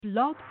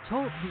Blog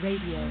Talk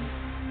Radio.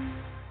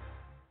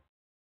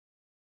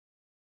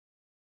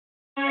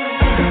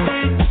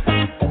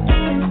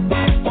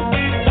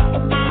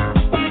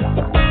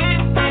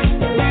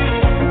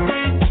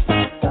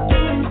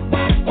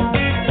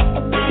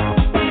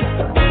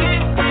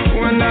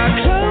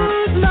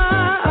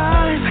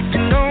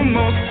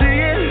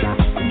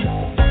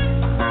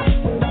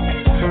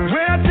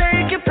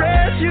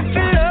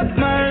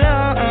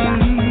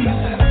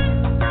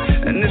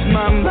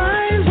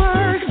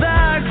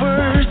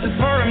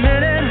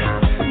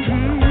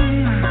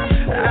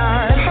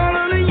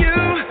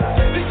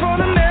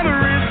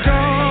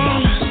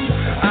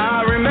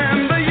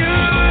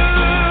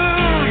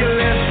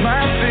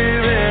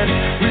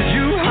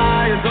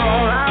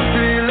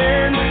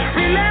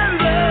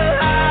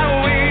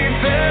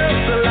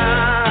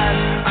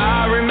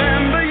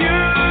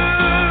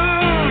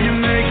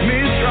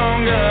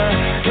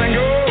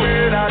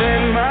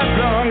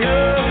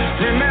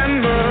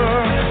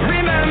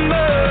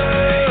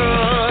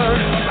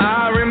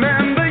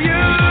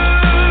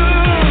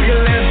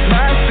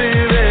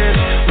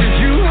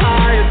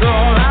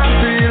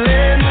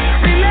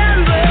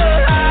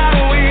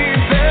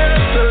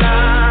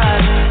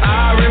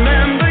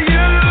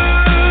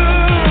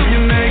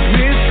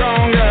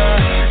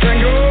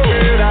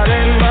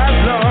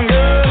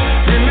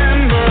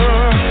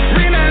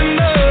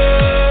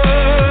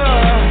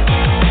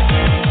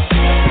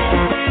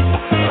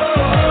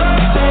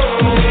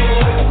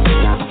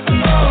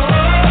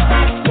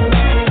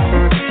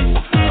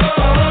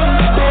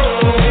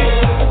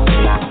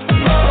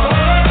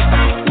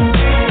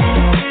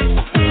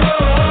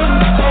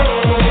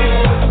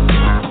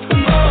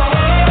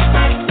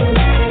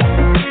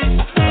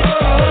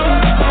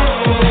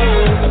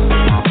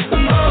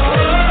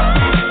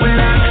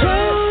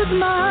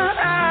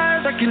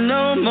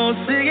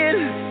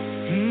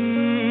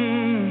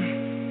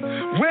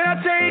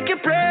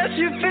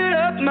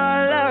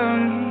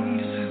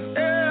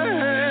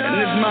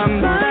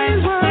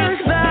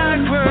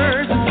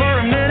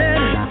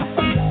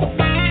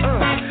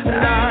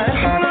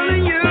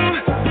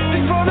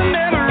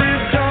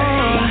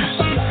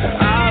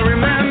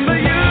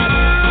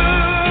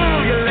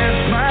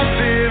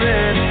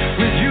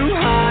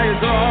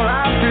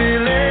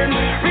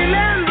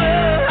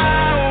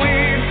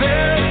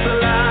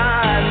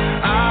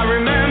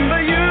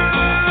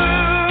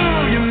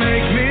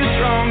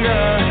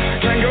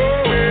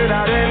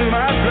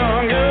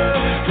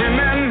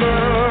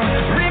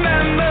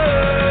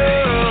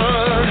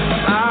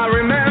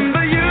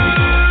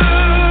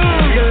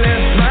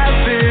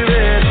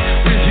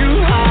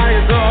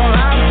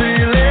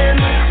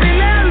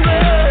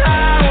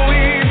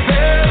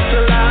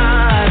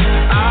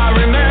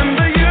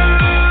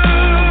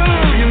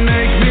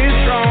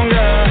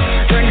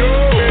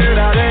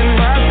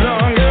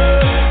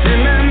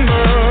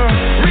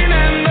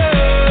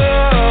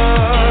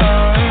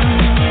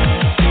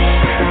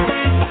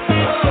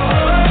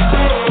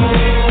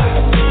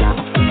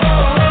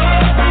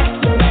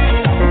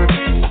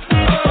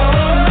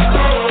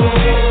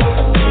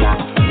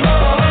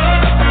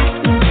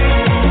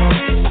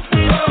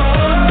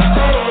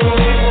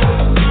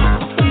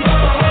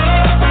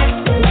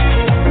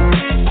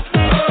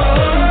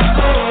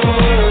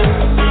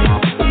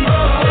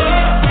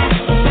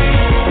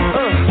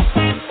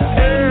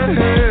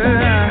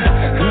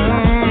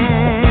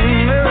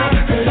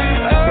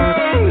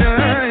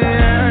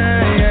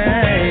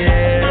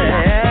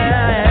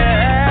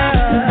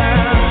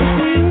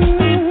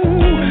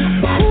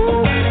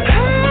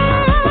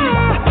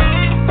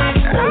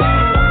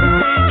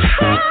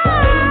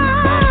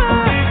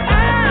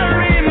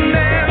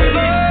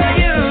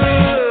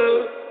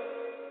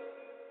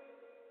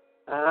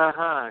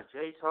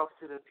 Jay Talks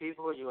to the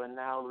People. You are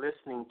now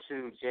listening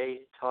to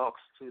Jay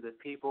Talks to the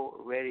People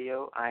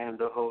Radio. I am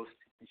the host,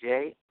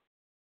 Jay.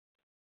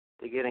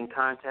 To get in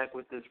contact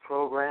with this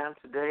program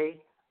today,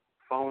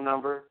 phone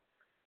number,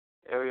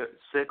 area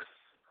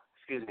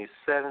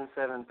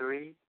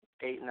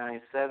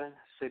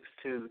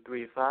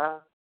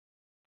 773-897-6235.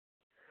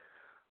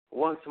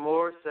 Once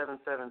more,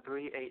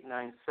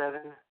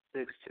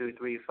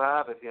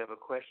 773-897-6235. If you have a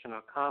question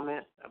or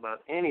comment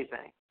about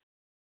anything,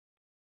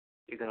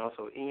 you can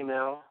also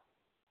email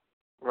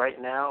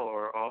right now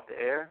or off the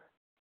air,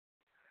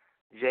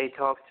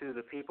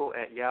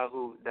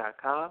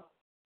 jtalkstothepeople@yahoo.com.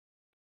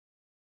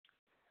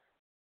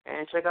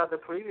 And check out the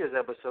previous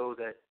episodes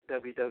at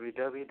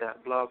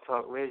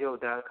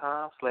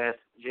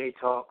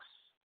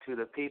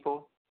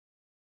www.blogtalkradio.com/jtalkstothepeople.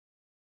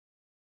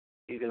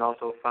 You can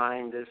also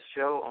find this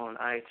show on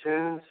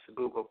iTunes,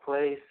 Google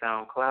Play,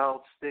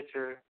 SoundCloud,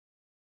 Stitcher,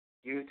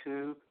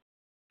 YouTube.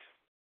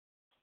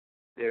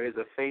 There is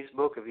a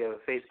Facebook. If you have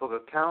a Facebook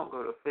account,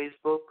 go to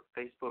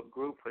Facebook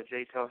group for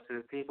Jay Talks to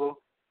the People.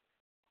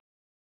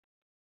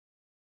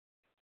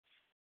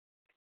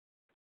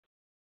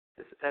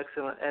 It's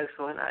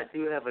excellent. I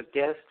do have a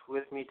guest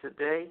with me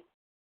today.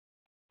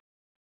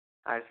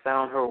 I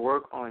found her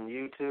work on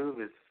YouTube.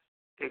 It's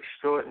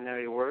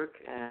extraordinary work,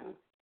 and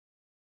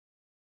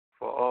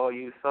for all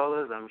you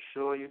fellas, I'm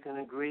sure you can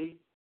agree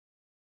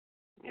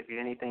If you're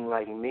anything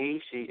like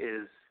me, she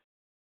is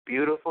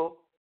beautiful,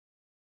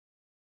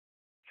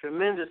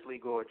 tremendously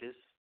gorgeous,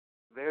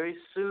 very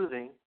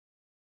soothing.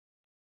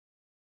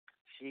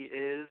 She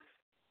is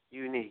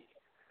unique.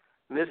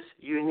 Miss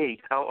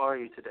Unique, how are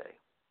you today?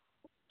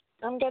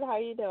 I'm good. How are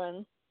you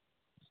doing?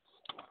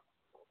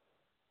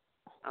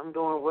 I'm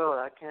doing well.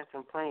 I can't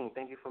complain.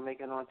 Thank you for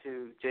making on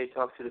to J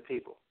Talk to the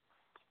People.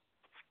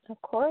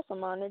 Of course,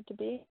 I'm honored to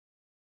be.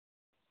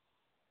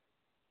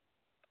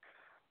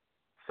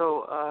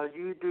 So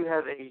you do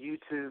have a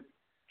YouTube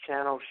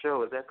channel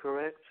show, is that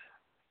correct?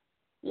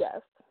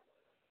 Yes.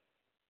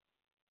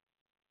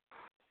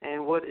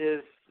 And what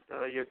is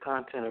your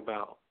content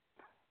about?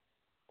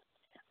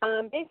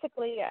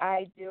 Basically,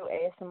 I do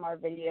ASMR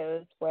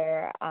videos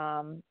where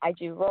I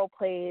do role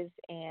plays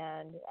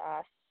and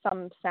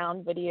some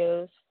sound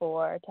videos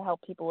to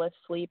help people with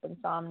sleep,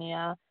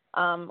 insomnia,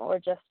 or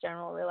just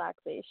general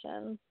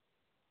relaxation.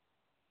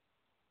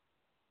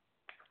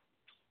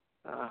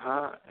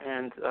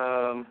 And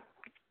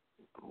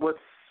what's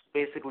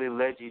basically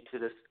led you to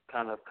this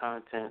kind of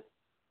content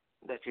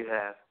that you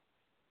have?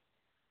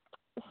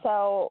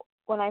 So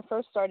when I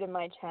first started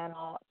my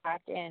channel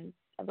back in,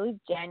 I believe,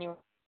 January,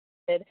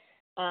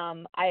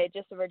 I had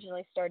just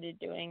originally started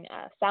doing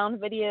sound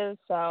videos.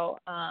 So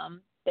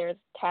there's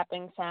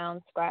tapping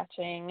sounds,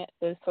 scratching,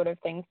 those sort of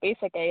things,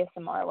 basic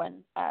ASMR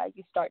when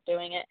you start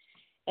doing it.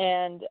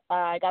 And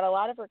I got a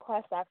lot of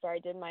requests after I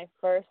did my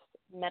first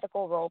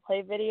medical role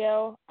play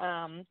video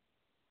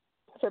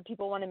for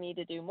people wanting me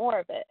to do more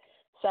of it.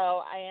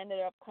 So I ended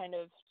up kind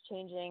of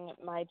changing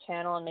my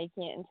channel and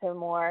making it into a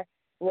more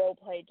role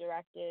play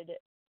directed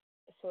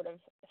sort of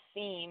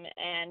theme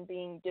and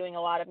doing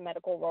a lot of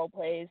medical role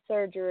plays,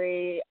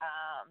 surgery,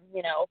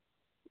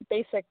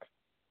 basic,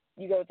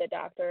 you go to the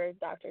doctor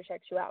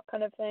checks you out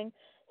kind of thing.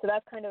 So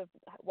that's kind of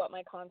what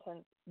my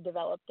content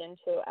developed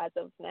into as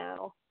of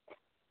now.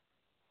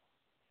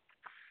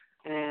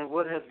 And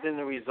what has been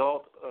the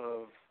result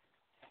of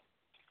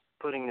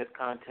putting this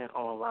content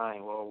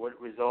online? Or what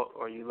result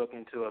are you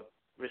looking to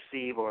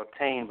receive or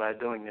obtain by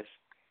doing this?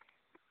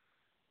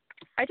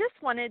 I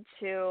just wanted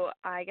to,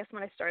 I guess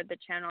when I started the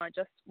channel, I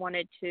just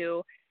wanted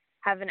to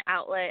have an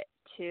outlet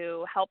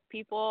to help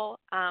people.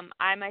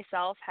 I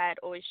myself had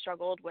always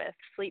struggled with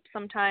sleep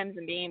sometimes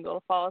and being able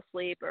to fall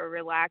asleep or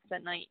relax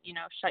at night,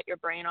 shut your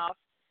brain off.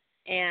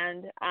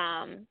 And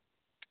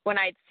when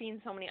I'd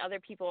seen so many other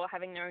people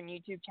having their own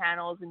YouTube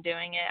channels and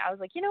doing it, I was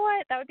like, you know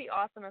what, that would be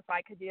awesome if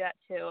I could do that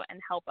too and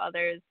help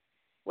others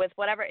with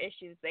whatever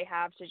issues they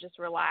have to just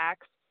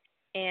relax.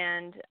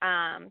 And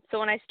so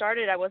when I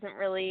started, I wasn't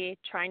really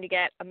trying to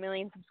get 1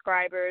 million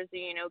subscribers,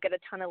 get a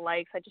ton of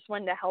likes. I just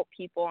wanted to help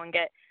people and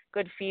get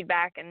good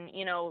feedback and,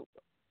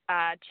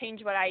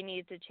 change what I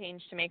needed to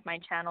change to make my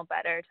channel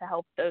better to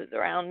help those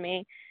around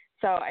me.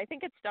 So I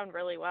think it's done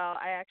really well.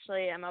 I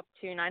actually am up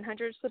to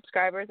 900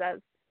 subscribers as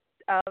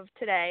of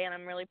today, and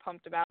I'm really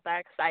pumped about that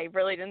because I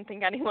really didn't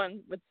think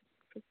anyone would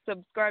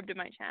subscribe to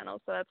my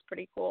channel, so that's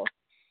pretty cool.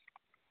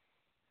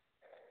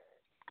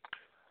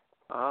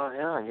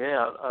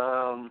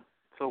 Yeah.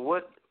 So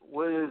what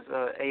is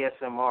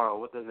ASMR?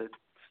 What does it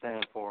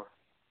stand for?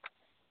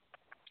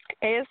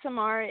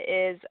 ASMR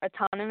is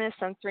Autonomous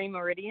Sensory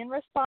Meridian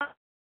Response.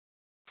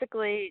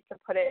 Basically, to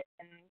put it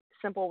in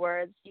simple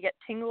words, you get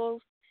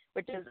tingles,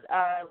 which is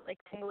like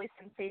tingly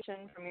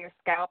sensation from your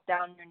scalp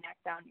down your neck,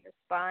 down your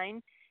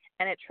spine,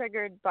 and it's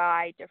triggered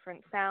by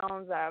different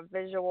sounds,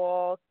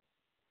 visual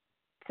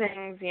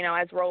things,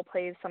 as role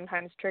plays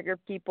sometimes trigger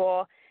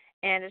people.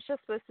 And it's just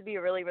supposed to be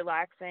a really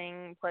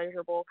relaxing,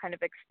 pleasurable kind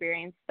of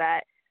experience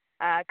that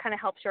kind of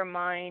helps your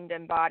mind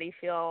and body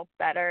feel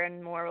better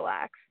and more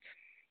relaxed.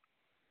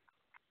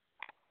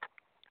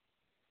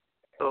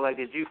 So,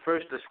 did you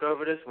first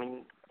discover this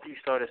when you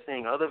started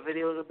seeing other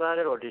videos about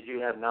it, or did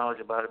you have knowledge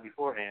about it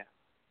beforehand?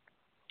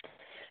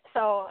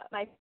 So,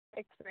 my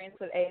experience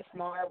with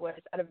ASMR was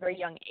at a very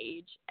young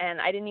age, and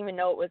I didn't even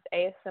know it was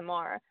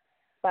ASMR.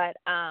 But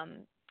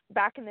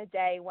back in the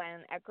day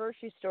when at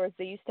grocery stores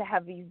they used to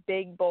have these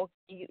big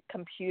bulky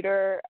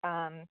computer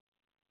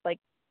like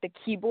the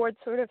keyboard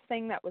sort of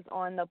thing that was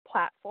on the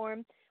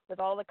platform with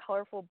all the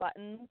colorful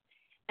buttons,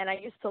 and I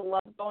used to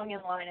love going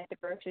in line at the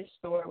grocery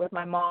store with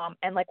my mom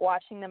and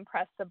watching them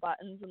press the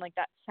buttons and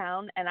that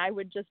sound, and I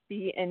would just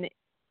be in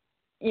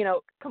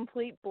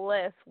complete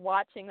bliss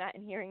watching that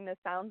and hearing the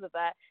sounds of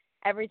that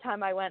every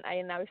time I went.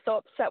 I was so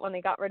upset when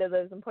they got rid of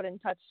those and put in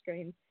touch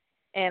screens.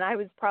 And I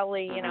was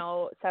probably,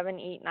 7,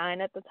 8,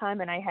 9 at the time,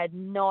 and I had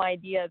no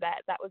idea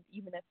that was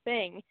even a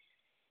thing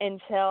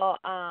until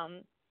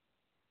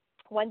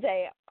one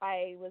day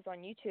I was on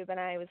YouTube and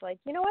I was like,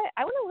 you know what?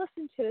 I want to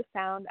listen to the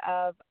sound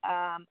of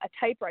a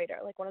typewriter,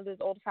 like one of those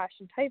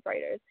old-fashioned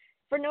typewriters.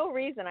 For no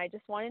reason, I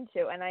just wanted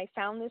to. And I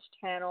found this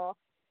channel,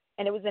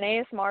 and it was an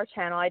ASMR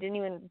channel. I didn't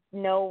even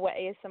know what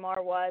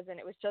ASMR was, and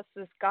it was just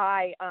this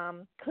guy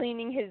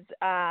cleaning his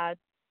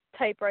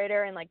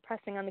typewriter and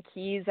pressing on the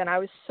keys, and I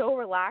was so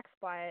relaxed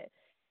by it.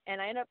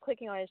 and I ended up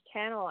clicking on his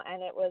channel,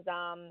 and it was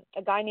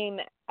a guy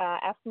named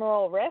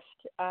Ephemeral Rift.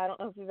 I don't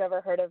know if you've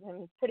ever heard of him.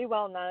 He's pretty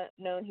well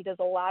known. He does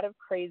a lot of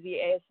crazy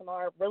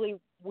ASMR, really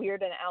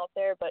weird and out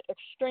there, but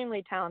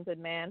extremely talented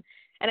man.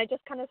 And I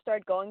just kind of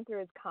started going through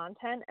his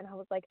content, and I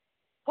was like,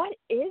 what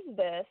is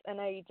this?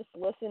 And I just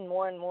listened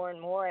more and more and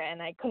more,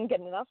 and I couldn't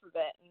get enough of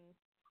it. And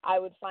I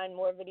would find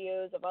more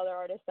videos of other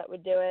artists that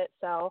would do it.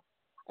 So,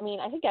 I mean,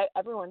 I think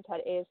everyone's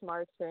had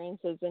ASMR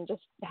experiences and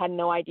just had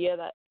no idea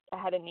that I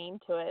had a name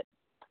to it.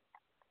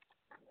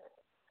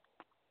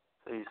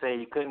 So you say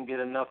you couldn't get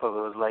enough of it.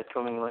 It was like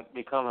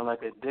becoming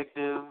like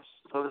addictive,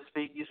 so to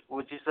speak,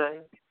 would you say?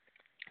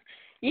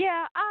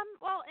 Yeah,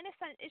 well, in a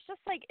sense, it's just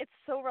like it's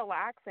so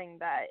relaxing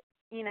that,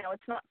 you know,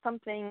 it's not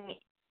something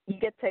you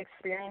get to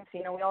experience.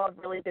 You know, we all have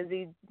really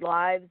busy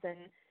lives and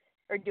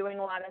are doing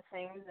a lot of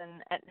things,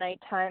 and at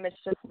nighttime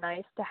it's just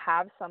nice to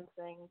have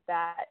something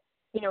that,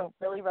 you know,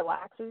 really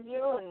relaxes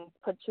you and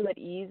puts you at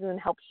ease and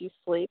helps you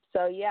sleep.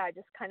 So yeah, I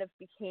just kind of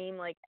became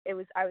like I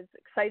was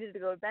excited to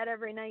go to bed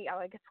every night.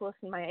 I get to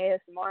listen to my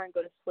ASMR and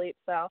go to sleep.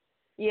 So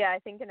yeah, I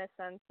think in a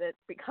sense it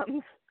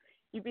becomes,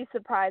 you'd be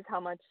surprised how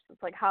much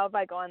it's like, how have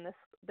I gone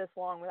this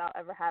long without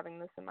ever having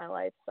this in my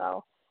life?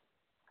 So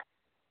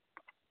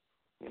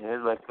yeah,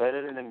 it's like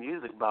better than the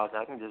music box.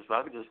 I could just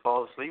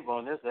fall asleep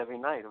on this every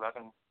night if I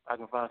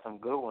can find some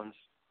good ones,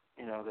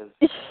 you know, because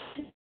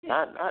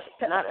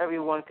not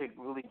everyone could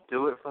really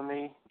do it for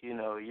me. You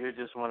know, you're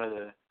just one of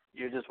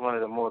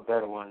the more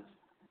better ones.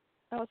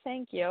 Oh,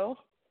 thank you.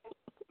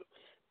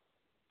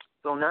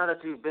 So now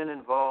that you've been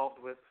involved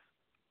with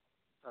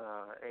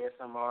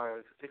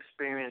ASMR,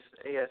 experienced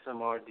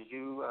ASMR, do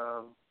you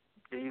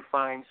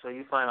find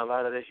a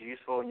lot of this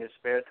useful in your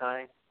spare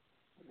time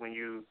when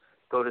you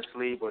go to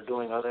sleep or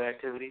doing other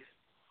activities?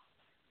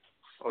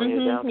 Or your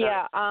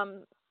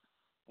downtime?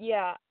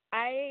 Yeah.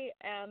 I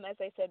am, as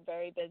I said,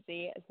 very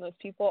busy, as most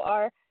people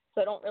are,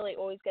 so I don't really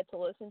always get to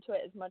listen to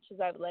it as much as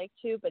I would like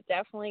to, but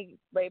definitely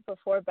right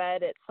before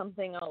bed, it's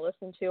something I'll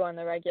listen to on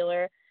the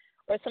regular.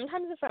 Or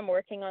sometimes if I'm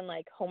working on,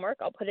 like, homework,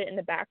 I'll put it in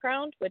the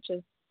background, which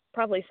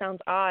probably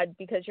sounds odd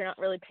because you're not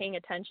really paying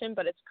attention,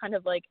 but it's kind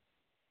of like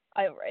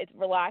it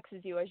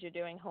relaxes you as you're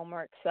doing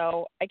homework,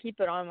 so I keep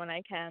it on when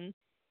I can.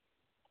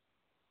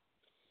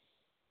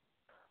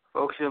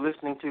 Folks, you're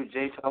listening to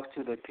Jay Talks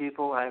to the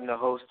People. I am the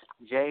host,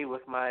 Jay,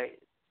 with my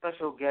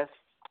special guest,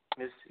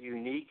 Miss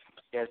Unique.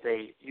 She has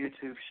a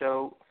YouTube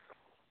show,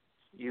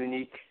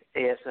 Unique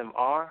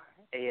ASMR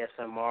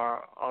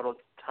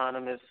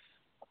Autonomous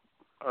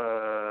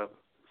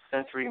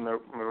Sensory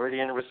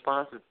Meridian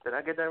Response. Did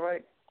I get that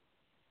right?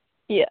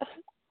 Yeah.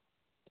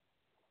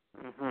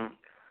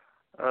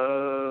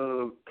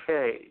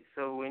 Okay,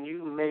 so when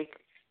you make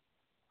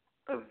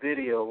a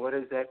video, what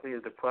exactly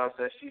is the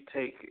process you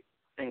take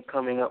in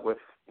coming up with,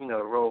 you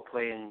know, role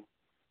playing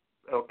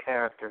a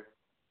character?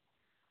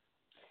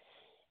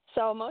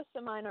 So most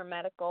of mine are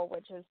medical,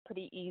 which is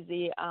pretty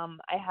easy.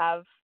 I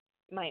have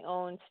my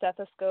own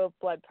stethoscope,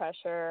 blood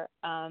pressure,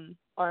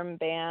 arm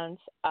bands,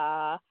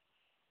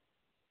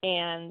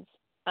 and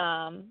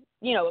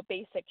you know, a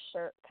basic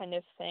shirt kind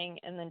of thing,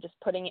 and then just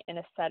putting it in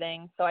a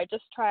setting. So I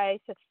just try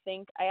to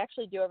think. I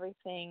actually do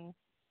everything.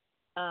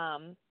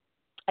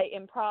 I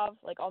improv,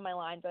 like all my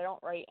lines. I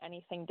don't write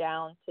anything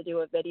down to do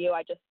a video.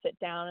 I just sit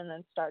down and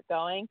then start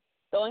going.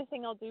 The only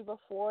thing I'll do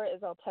before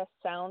is I'll test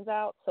sounds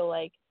out. So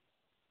like,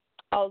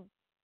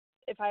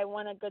 if I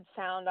want a good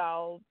sound,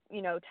 I'll,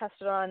 you know, test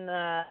it on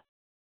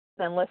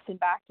then listen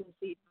back to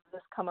see if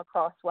this come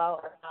across well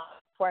or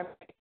not before I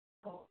make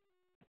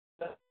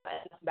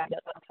it back.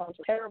 That sounds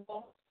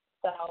terrible.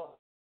 So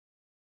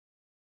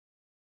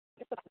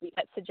I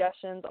get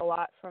suggestions a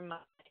lot from my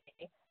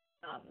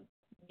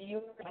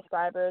viewers and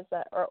subscribers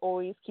that are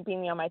always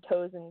keeping me on my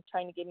toes and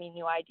trying to give me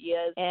new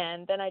ideas.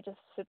 And then I just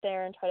sit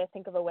there and try to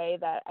think of a way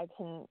that I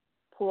can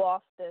pull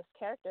off this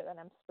character that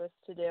I'm supposed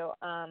to do.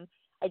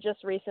 I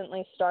just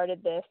recently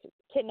started this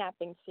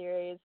kidnapping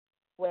series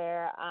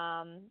where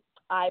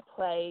I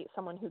play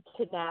someone who is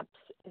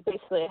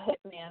basically a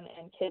hitman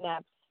and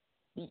kidnaps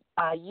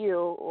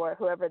you or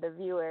whoever the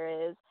viewer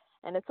is.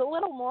 And it's a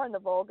little more on the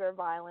vulgar,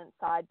 violent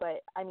side,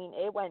 but, I mean,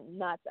 it went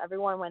nuts.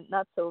 Everyone went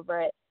nuts over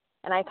it.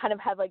 And I kind of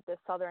had, like, this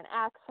southern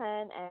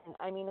accent, and,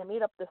 I mean, I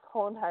made up this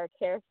whole entire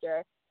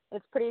character.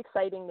 It's pretty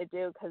exciting to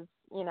do because,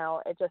 you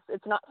know,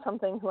 it's not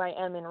something who I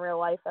am in real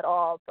life at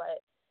all,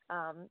 but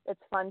it's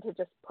fun to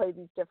just play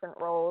these different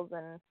roles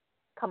and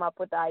come up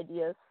with the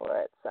ideas for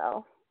it.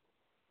 So,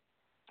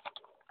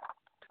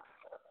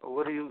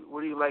 what do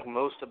you like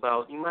most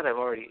about? You might have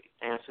already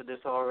answered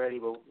this already,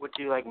 but what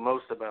do you like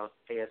most about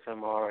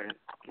ASMR and,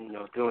 you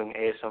know, doing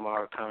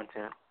ASMR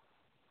content?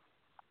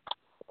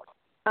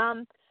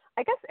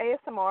 I guess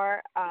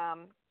ASMR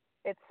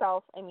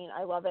itself. I mean,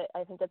 I love it.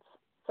 I think it's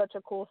such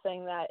a cool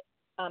thing that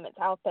it's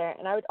out there,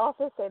 and I would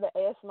also say the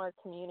ASMR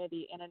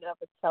community in and of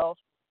itself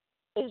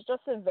is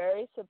just a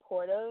very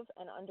supportive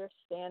and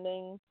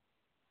understanding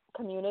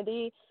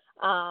community.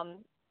 I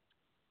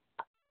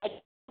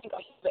think,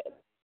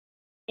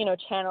 you know,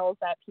 channels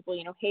that people,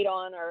 you know, hate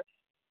on or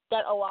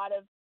get a lot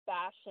of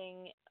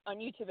bashing on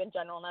YouTube in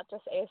general, not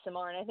just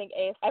ASMR. And I think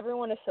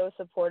everyone is so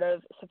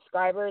supportive.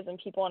 Subscribers and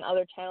people on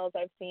other channels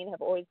I've seen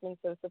have always been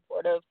so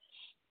supportive.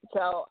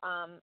 So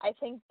I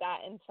think that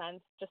in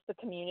sense, just the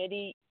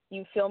community,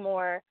 you feel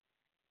more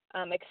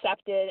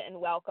accepted and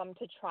welcome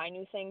to try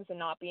new things and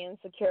not be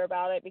insecure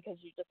about it because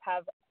you just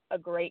have a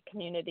great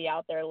community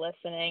out there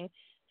listening.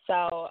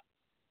 So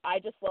I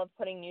just love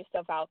putting new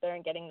stuff out there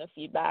and getting the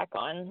feedback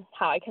on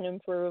how I can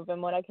improve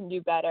and what I can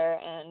do better.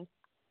 And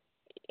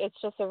it's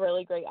just a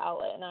really great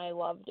outlet, and I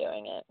love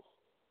doing it.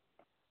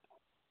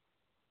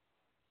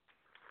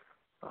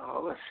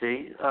 Oh, let's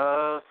see.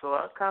 So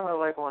I kind of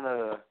like want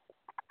to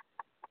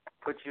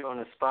put you on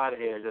the spot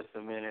here just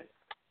a minute.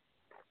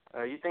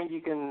 You think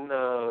you can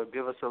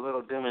give us a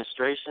little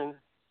demonstration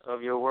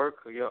of your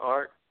work or your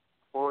art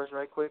for us,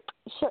 right quick?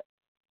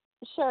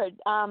 Sure.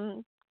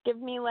 Give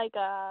me like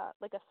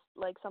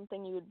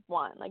something you would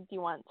want. Like, do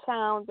you want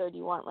sounds or do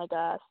you want like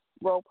a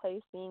role play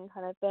scene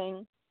kind of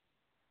thing?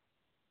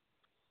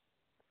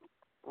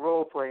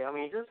 Role play. I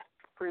mean, just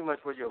pretty much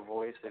with your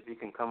voice, if you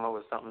can come up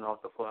with something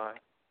off the fly.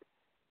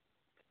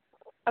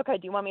 Okay.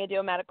 Do you want me to do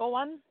a medical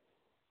one?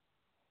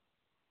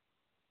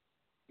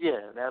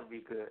 Yeah, that'd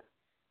be good.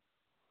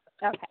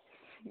 Okay.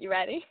 You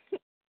ready?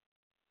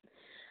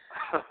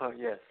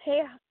 Yes.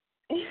 Hey,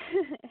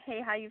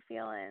 hey, how you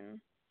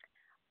feeling?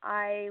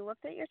 I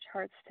looked at your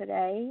charts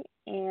today,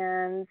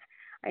 and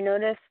I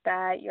noticed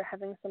that you're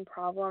having some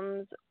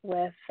problems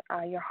with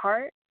your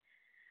heart.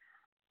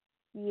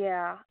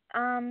 Yeah.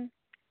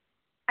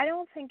 I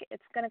don't think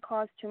it's going to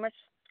cause too much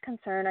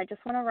concern. I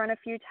just want to run a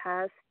few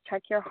tests,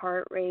 check your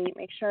heart rate,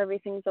 make sure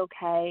everything's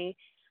okay.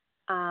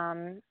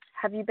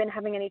 Have you been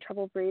having any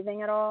trouble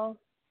breathing at all?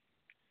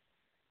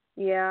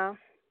 Yeah.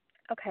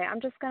 Okay,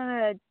 I'm just going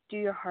to do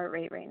your heart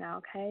rate right now,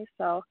 okay?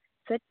 So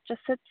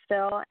just sit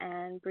still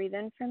and breathe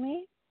in for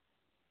me.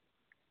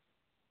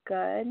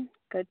 Good.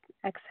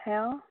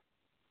 Exhale.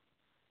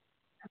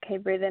 Okay,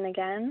 breathe in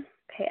again.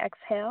 Okay,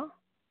 exhale.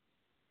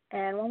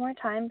 And one more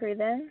time,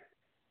 breathe in.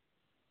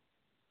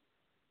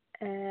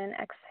 And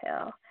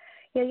exhale.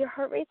 Yeah, your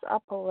heart rate's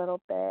up a little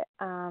bit.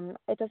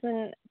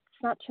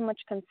 It's not too much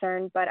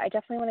concern, but I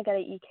definitely want to get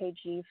an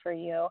EKG for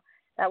you.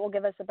 That will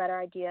give us a better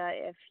idea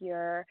if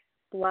your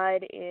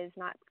blood is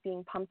not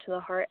being pumped to the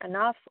heart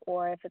enough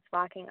or if it's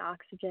lacking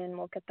oxygen.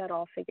 We'll get that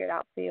all figured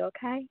out for you,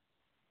 okay?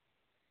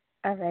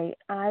 All right.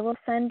 I will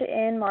send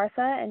in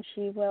Martha, and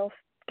she will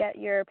get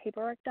your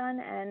paperwork done,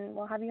 and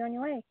we'll have you on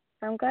your way.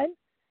 Sound good?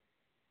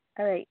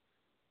 All right.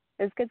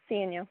 It was good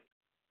seeing you.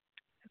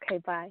 Okay,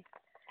 bye.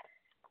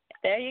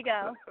 There you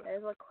go.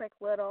 There's a quick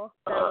little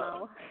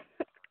demo.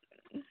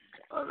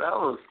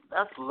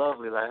 That's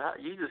lovely. Like,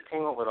 you just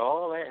came up with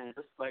all that in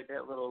just like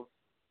that little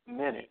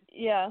minute.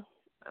 Yeah.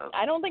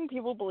 I don't think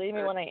people believe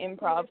me when I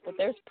improv, but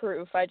there's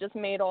proof. I just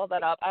made all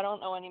that up. I don't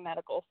know any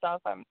medical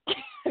stuff. I'm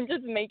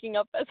just making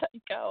up as I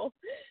go.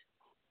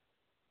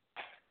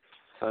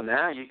 So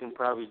now you can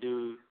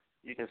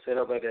set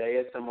up like an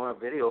ASMR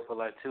video for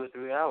like 2 or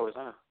 3 hours,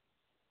 huh?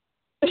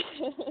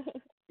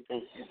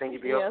 You think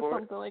you'd be up for it? Yeah,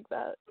 something like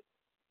that.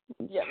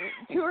 Yeah,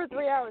 2 or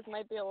 3 hours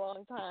might be a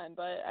long time,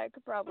 but I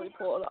could probably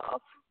pull it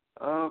off.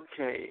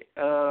 Okay.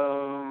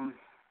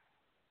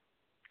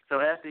 So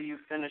after you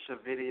finish a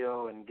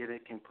video and get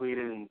it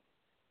completed and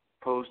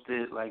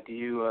posted, like, do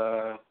you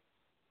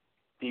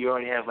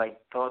already have like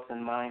thoughts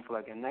in mind for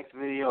like a next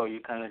video, or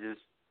you kind of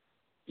just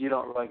you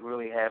don't like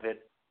really have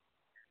it,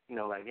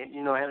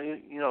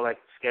 like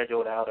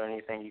scheduled out or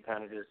anything? You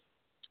kind of just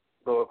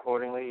go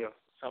accordingly or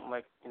something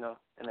like in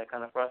that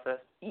kind of process.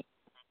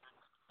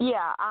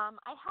 Yeah, I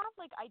have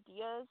like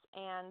ideas,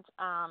 and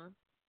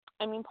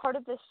I mean, part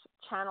of this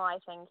channel I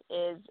think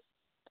is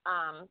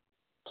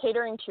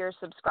catering to your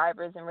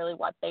subscribers and really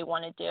what they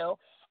want to do,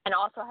 and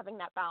also having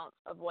that balance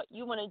of what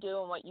you want to do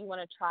and what you want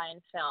to try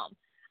and film.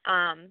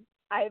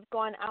 I've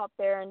gone out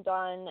there and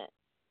done,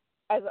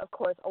 as of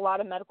course, a lot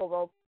of medical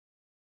role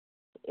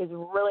is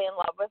really in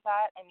love with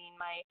that. I mean,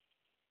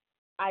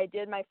 I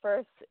did my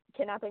first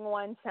kidnapping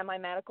one,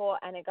 semi-medical,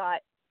 and it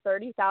got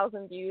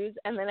 30,000 views,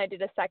 and then I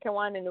did a second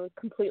one, and it was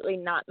completely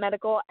not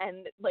medical,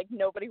 and like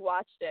nobody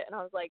watched it, and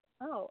I was like,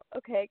 oh,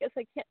 okay, I guess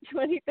I can't do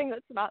anything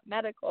that's not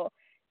medical.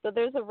 So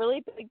there's a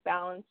really big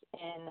balance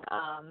in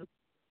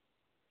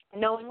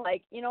knowing,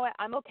 like, you know what,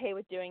 I'm okay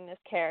with doing this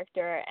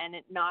character and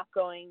it not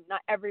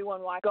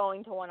everyone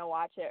going to want to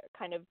watch it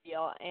kind of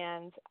deal.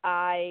 And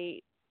I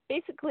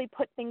basically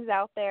put things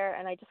out there,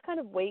 and I just kind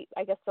of wait.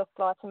 I guess the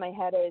thoughts in my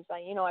head is,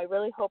 I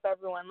really hope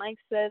everyone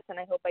likes this, and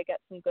I hope I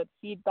get some good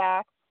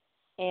feedback.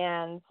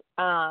 And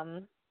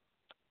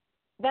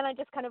then I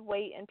just kind of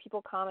wait, and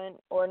people comment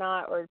or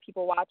not, or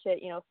people watch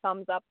it,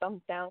 thumbs up,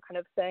 thumbs down kind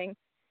of thing.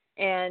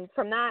 And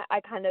from that,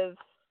 I kind of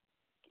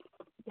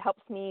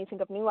helps me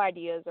think of new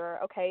ideas, or,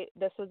 okay,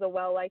 this was a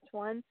well-liked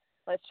one.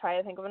 Let's try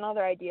to think of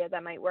another idea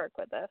that might work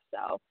with this.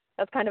 So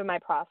that's kind of my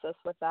process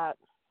with that.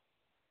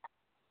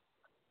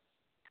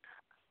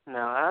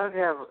 Now, I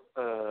have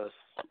a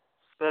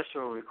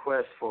special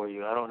request for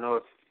you. I don't know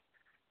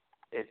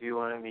if you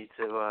wanted me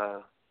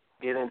to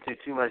get into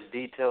too much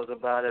details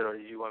about it, or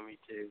do you want me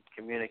to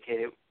communicate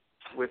it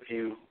with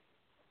you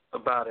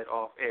about it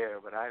off air?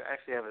 But I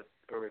actually have a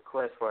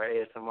request for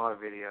an ASMR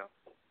video.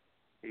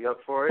 Are you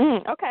up for it?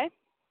 Okay.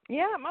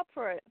 Yeah, I'm up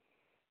for it.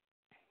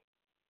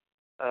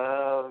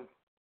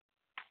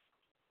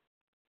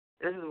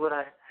 This is what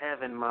I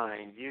have in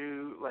mind.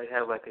 You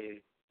have a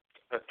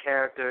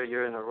character.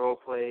 You're in a role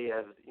play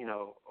as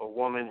a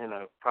woman in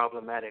a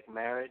problematic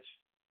marriage,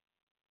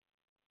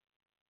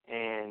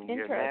 and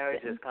your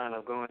marriage is kind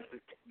of going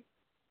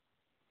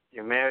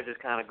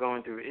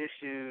through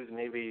issues.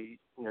 Maybe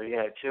you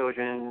have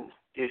children,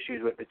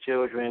 issues with the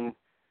children,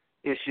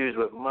 issues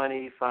with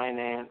money,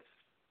 finance,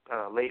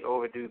 late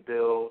overdue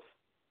bills.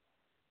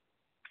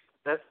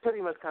 That's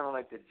pretty much kind of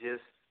like the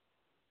gist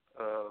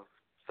of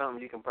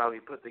something you can probably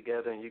put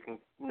together, and you can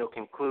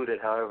conclude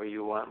it however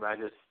you want. But I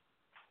just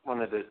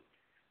wanted to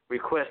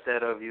request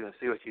that of you and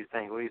see what you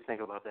think. What do you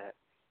think about that?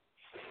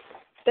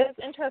 That's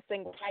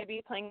interesting. Would I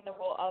be playing the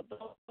role of the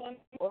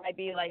woman, or would I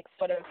be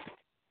sort of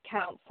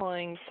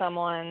counseling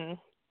someone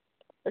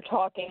or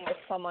talking with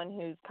someone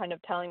who's kind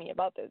of telling me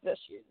about those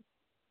issues?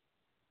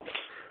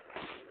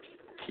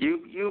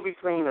 You'll be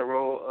playing the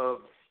role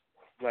of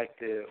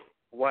the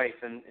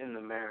wife in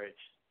the marriage.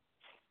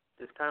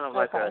 It's kind of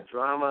like a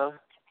drama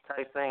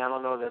type thing. I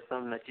don't know if that's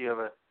something that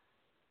you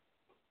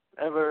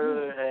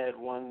ever had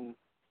one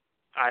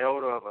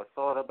iota of a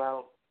thought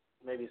about.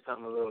 Maybe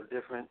something a little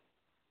different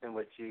than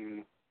what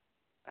your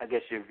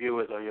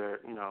viewers or your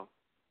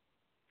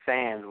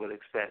fans would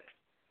expect.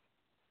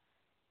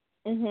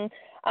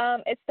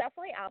 It's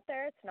definitely out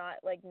there. It's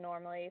not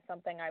normally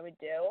something I would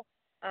do.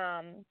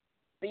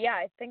 But yeah,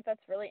 I think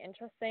that's really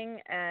interesting,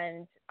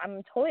 and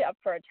I'm totally up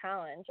for a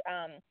challenge.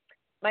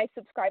 My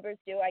subscribers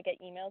I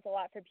get emails a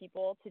lot for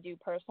people to do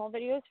personal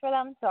videos for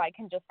them, so I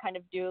can just kind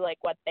of do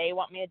what they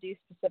want me to do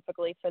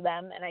specifically for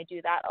them, and I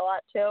do that a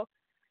lot too.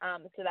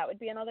 So that would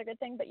be another good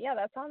thing. But yeah,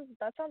 that sounds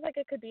like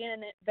it could be a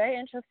very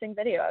interesting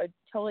video. I would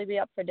totally be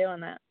up for doing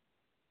that.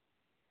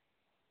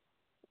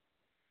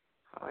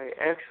 All right,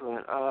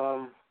 excellent.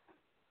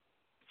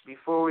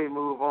 Before we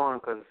move on,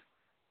 because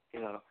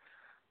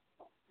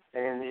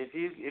and if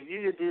you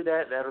could do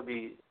that, that'll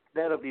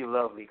be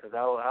lovely. Because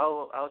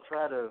I'll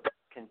try to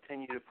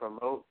continue to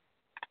promote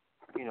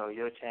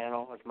your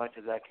channel as much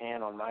as I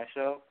can on my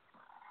show.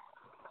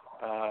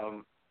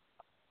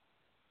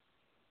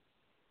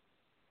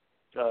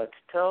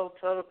 Tell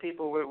the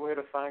people where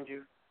to find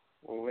you,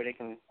 or where they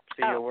can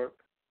see your work.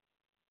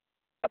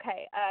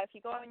 Okay, if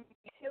you go on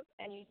YouTube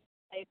and you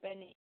type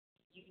in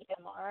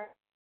UNIQUE,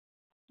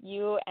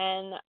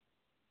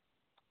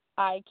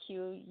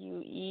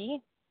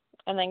 UNIQUE,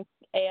 and then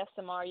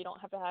ASMR, you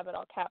don't have to have it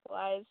all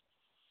capitalized.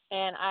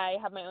 And I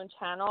have my own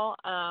channel.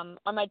 On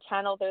my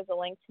channel, there's a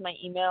link to my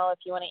email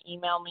if you want to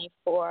email me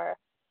for,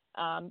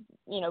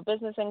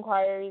 business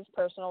inquiries,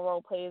 personal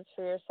role plays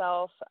for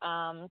yourself,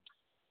 or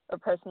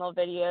personal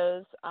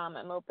videos.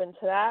 I'm open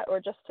to that, or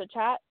just to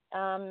chat.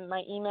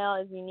 My email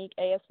is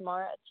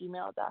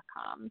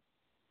uniqueasmr@gmail.com.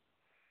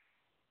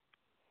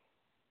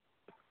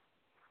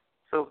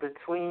 So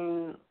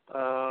between,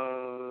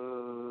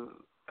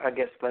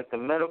 the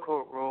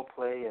medical role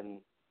play,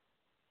 and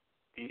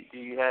do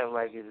you have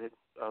is it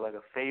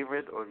a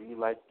favorite, or do you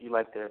like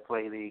to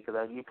play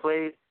because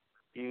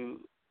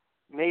you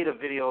made a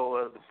video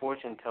of the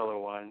fortune teller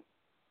one,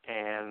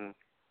 and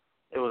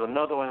it was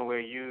another one where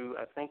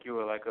I think you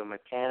were a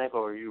mechanic,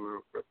 or you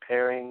were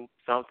repairing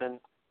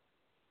something.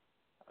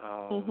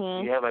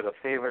 Do you have a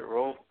favorite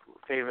role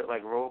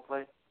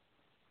play?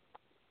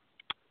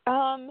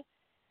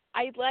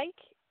 I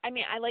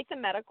like the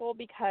medical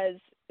because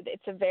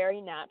it's a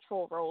very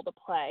natural role to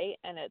play,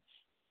 and it's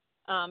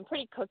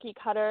pretty cookie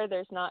cutter.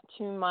 There's not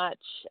too much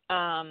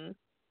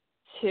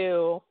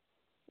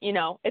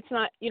it's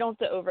not, you don't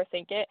have to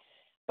overthink it.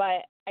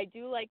 But I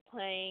do like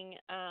playing.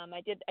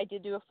 I did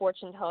do a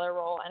fortune teller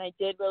role, and I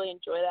did really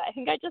enjoy that. I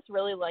think I just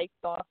really liked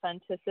the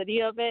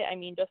authenticity of it. I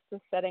mean, just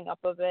the setting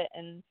up of it,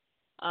 and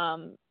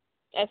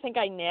I think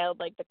I nailed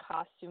the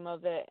costume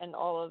of it and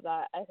all of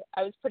that.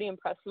 I was pretty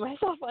impressed with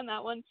myself on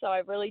that one, so I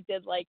really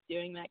did like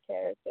doing that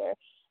character.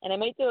 And I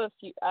might do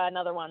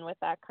another one with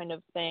that kind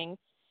of thing.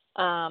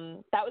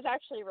 That was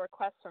actually a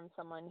request from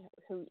someone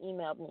who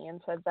emailed me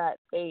and said that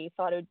they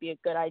thought it would be a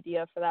good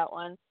idea for that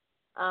one.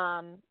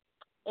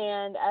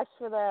 And as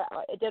for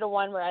I did a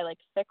one where I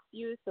fix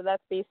you, so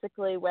that's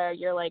basically where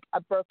you're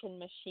a broken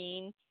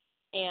machine,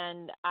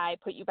 and I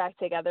put you back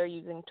together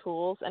using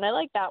tools. And I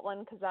like that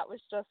one because that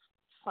was just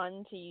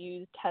fun to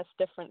use, test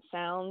different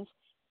sounds.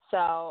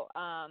 So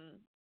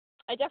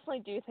I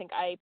definitely do think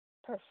I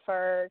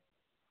prefer,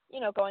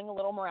 going a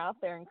little more out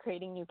there and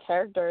creating new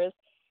characters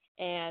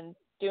and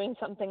doing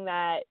something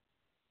that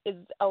is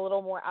a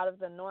little more out of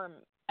the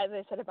norm. As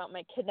I said about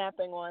my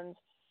kidnapping ones,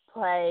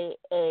 play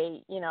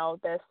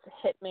this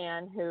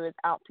hitman who is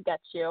out to get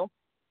you.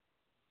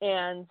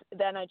 And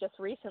then I just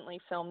recently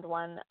filmed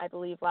one, I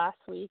believe last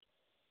week,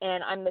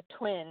 and I'm the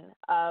twin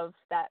of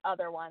that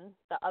other one,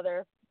 the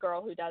other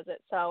girl who does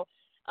it. So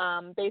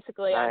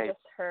Basically, Nice. I'm just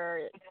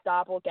her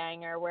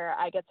doppelganger, where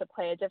I get to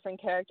play a different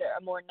character,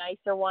 a more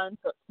nicer one,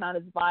 so it's not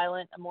as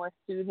violent, a more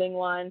soothing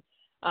one,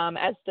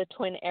 as the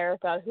twin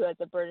Erica, who has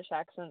a British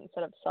accent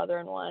instead of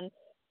Southern one.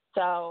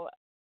 So,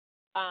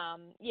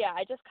 yeah,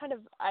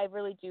 I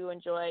really do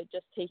enjoy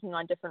just taking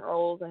on different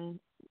roles and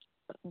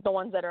the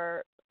ones that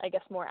are, I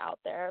guess, more out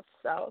there.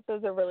 So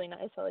those are really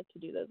nice. I like to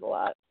do those a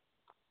lot.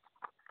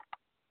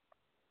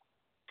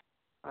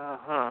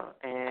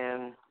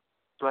 And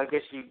so I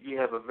guess you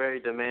have a very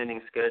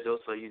demanding schedule,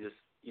 so you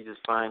just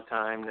find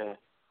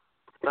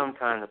some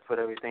time to put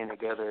everything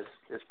together.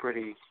 It's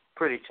pretty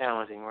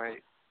challenging,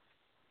 right?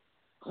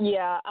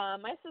 Yeah,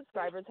 my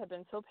subscribers have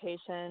been so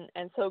patient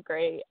and so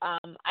great.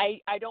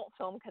 I don't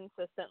film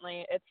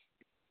consistently.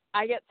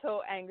 I get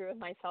so angry with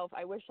myself.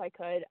 I wish I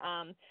could.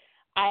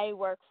 I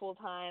work full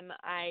time.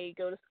 I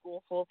go to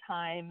school full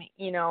time.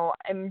 You know,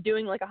 I'm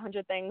doing like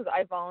 100 things.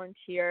 I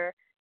volunteer.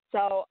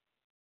 So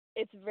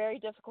it's very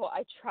difficult.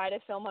 I try to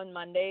film on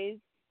Mondays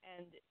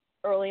and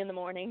early in the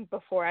morning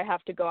before I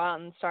have to go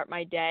out and start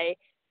my day.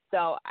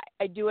 So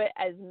I do it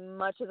as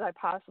much as I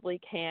possibly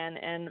can.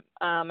 And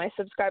my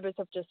subscribers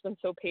have just been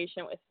so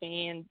patient with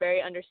me and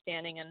very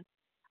understanding. And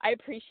I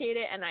appreciate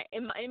it. And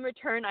in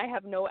return, I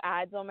have no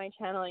ads on my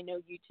channel. I know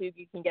YouTube,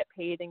 you can get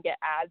paid and get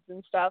ads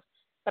and stuff.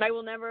 But I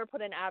will never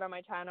put an ad on my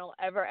channel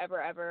ever,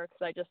 ever, ever,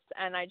 because I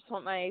just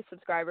want my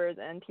subscribers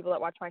and people that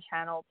watch my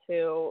channel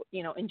to,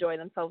 you know, enjoy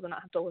themselves and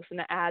not have to listen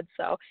to ads.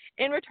 So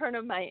in return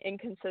of my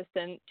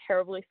inconsistent,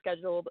 terribly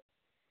scheduled,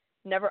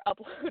 never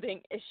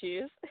uploading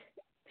issues,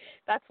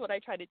 that's what I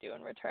try to do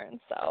in return.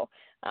 So,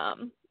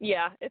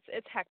 yeah,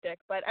 it's hectic,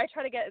 but I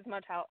try to get as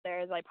much out there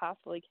as I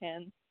possibly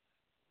can.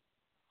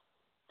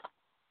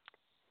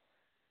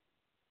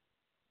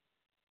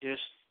 Your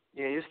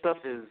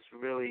stuff is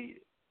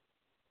really.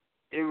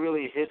 It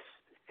really hits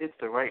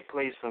the right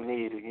place for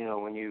me to, you know,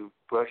 when you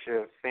brush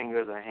your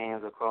fingers or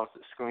hands across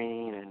the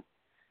screen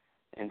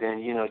and then,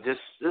 you know,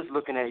 just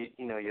looking at,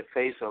 you know, your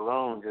face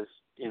alone, just,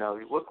 you know,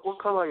 what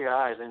color are your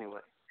eyes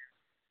anyway?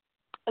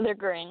 They're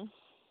green.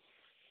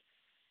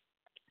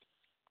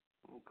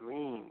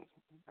 Green.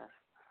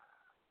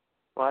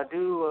 Well, I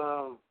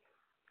do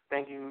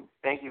thank you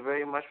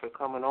very much for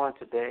coming on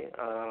today.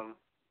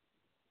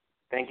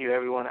 Thank you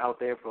everyone out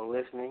there for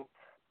listening.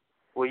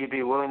 Will you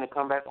be willing to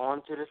come back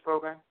on to this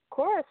program? Of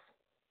course.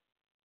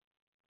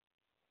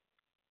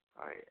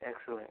 All right,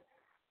 excellent.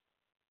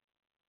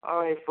 All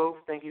right,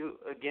 folks, thank you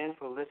again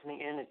for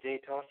listening in to Jay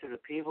Talks to the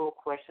People.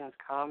 Questions,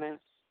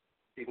 comments,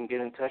 you can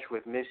get in touch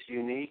with Miss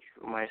Unique,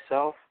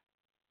 myself.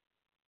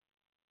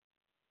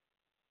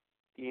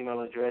 Email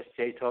address,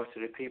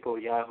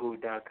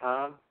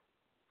 jtalkstothepeople@yahoo.com.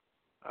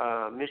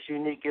 Miss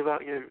Unique, give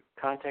out your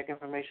contact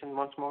information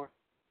once more,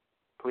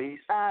 please.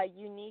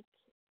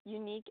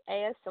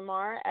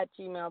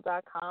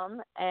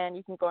 uniqueasmr@gmail.com, and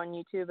you can go on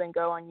YouTube and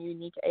go on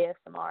Unique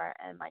ASMR,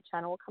 and my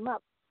channel will come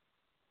up.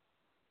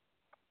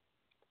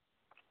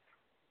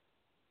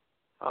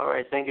 All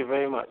right, thank you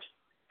very much.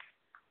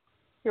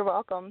 You're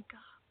welcome.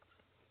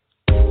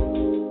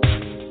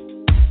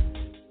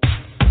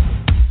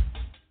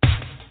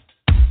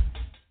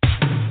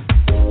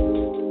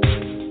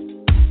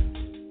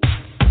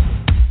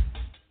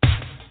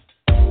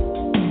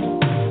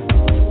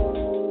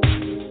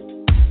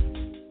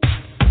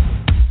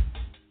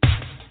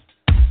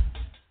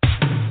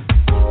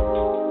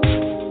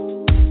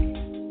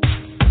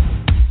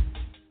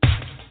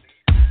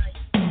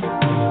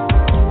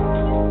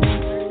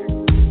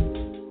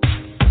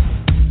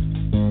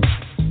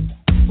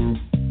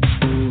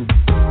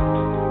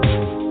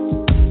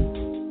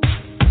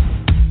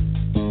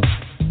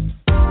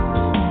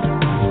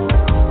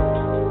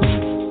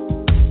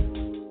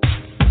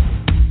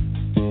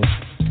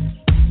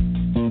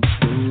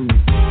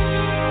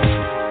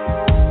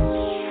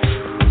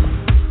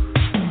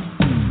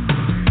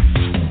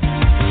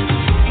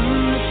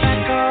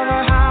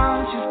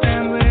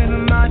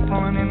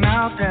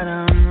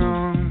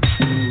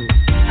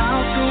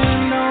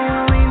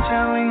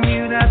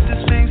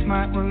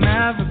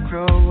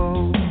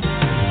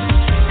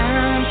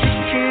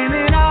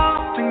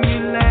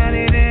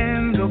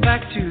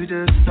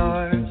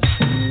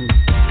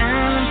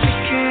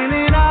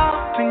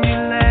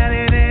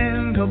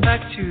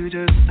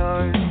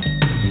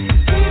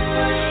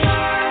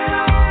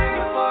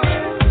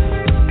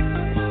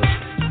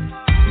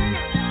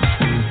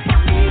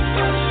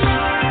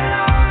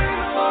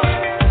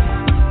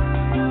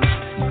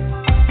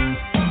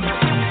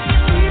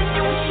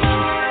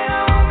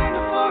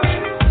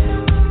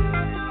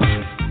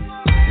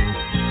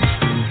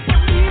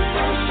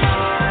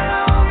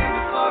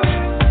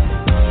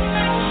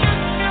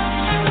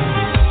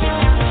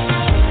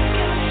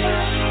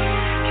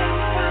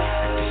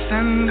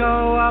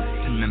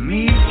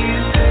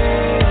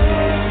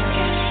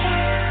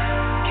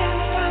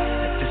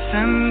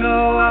 sun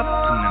go up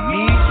and I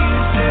meet you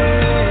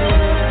there.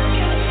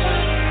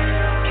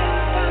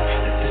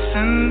 Let the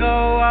sun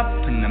go up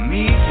and I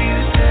meet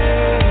you there.